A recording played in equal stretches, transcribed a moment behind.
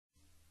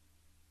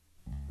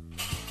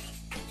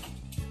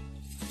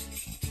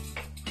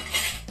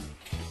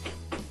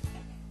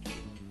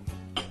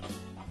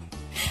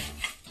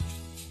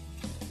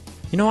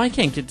You know, I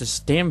can't get this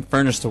damn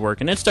furnace to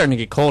work, and it's starting to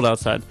get cold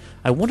outside.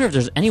 I wonder if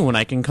there's anyone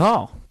I can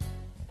call.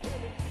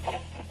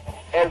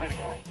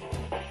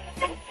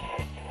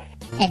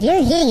 If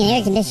your heating and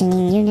air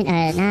conditioning unit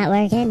are not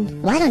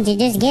working, why don't you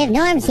just give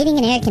Norm's Heating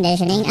and Air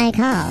Conditioning a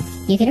call?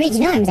 You can reach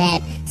Norm's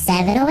at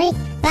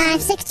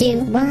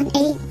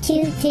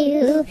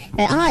 708-562-1822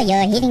 for all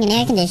your heating and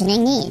air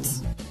conditioning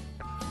needs.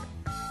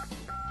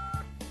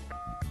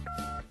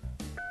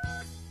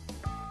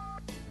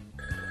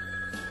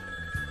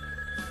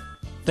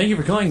 Thank you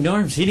for calling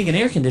Norm's Heating and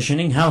Air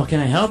Conditioning. How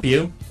can I help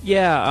you?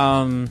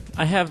 Yeah,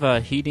 I have a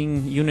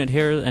heating unit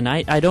here, and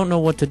I don't know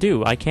what to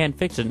do. I can't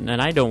fix it,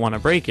 and I don't want to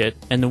break it,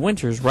 and the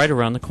winter's right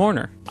around the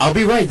corner. I'll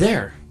be right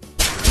there.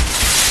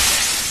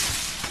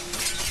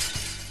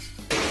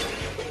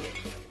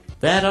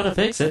 That ought to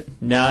fix it.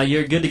 Now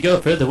you're good to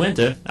go for the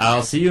winter.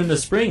 I'll see you in the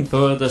spring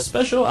for the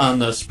special on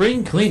the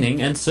spring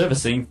cleaning and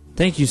servicing.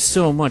 Thank you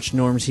so much,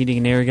 Norm's Heating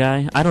and Air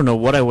Guy. I don't know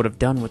what I would have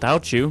done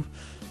without you.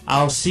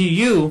 I'll see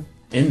you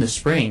in the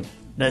spring.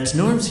 That's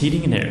Norm's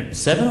Heating and Air,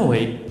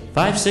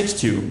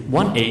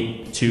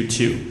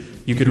 708-562-1822.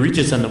 You could reach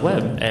us on the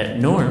web at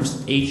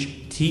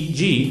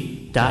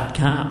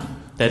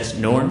normshtg.com. That's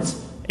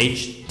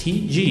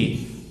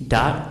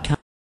normshtg.com.